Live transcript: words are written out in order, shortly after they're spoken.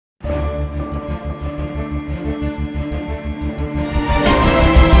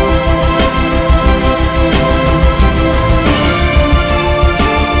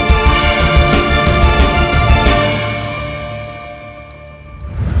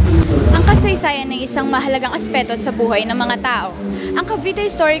kasaysayan ng isang mahalagang aspeto sa buhay ng mga tao. Ang Cavite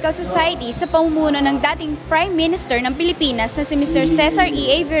Historical Society sa pamumuno ng dating Prime Minister ng Pilipinas na si Mr. Cesar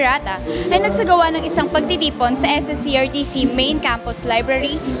E.A. Virata ay nagsagawa ng isang pagtitipon sa SSCRTC Main Campus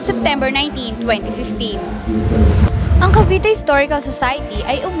Library September 19, 2015. Ang Cavite Historical Society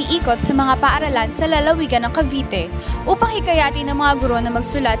ay umiikot sa mga paaralan sa lalawigan ng Cavite upang hikayatin ng mga guro na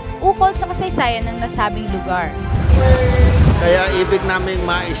magsulat ukol sa kasaysayan ng nasabing lugar. Kaya ibig namin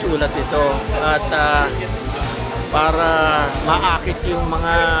maisulat ito at para maakit yung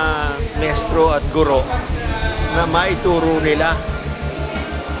mga mestro at guro na maituro nila.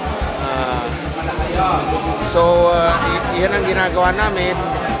 Yan ang ginagawa namin.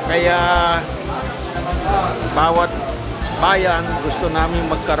 Kaya bawat bayan gusto namin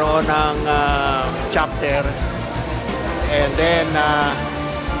magkaroon ng chapter, and then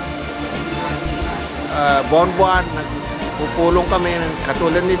buwan-buwan pupulong kami ng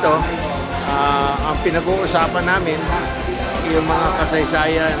katulad nito. Ang pinag-uusapan namin yung mga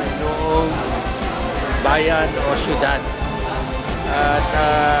kasaysayan noong bayan o syudad. At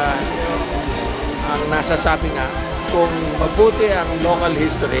ang nasasabi nga, kung mabuti ang local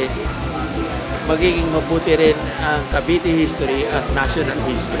history, magiging mabuti rin ang Cavite history at national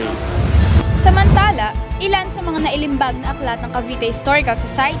history. Samantala, ilan sa mga nailimbag na aklat ng Cavite Historical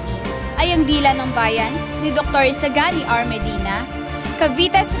Society ay ang Dila ng Bayan ni Dr. Isagani R. Medina,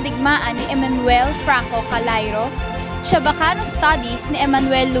 Cavite sa Digmaan ni Emmanuel Franco Calairo, Chabacano Studies ni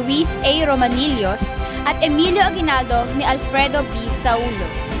Emmanuel Luis A. Romanillos at Emilio Aguinaldo ni Alfredo B. Saulo.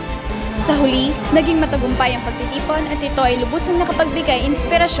 Sa huli, naging matagumpay ang pagtitipon at ito ay lubusang nakapagbigay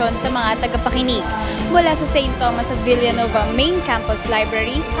inspirasyon sa mga tagapakinig. Mula sa St. Thomas of Villanova Main Campus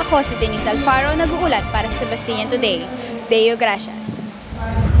Library, ako si Denise Alfaro, nag-uulat para sa Sebastinian Today. Deo Gracias.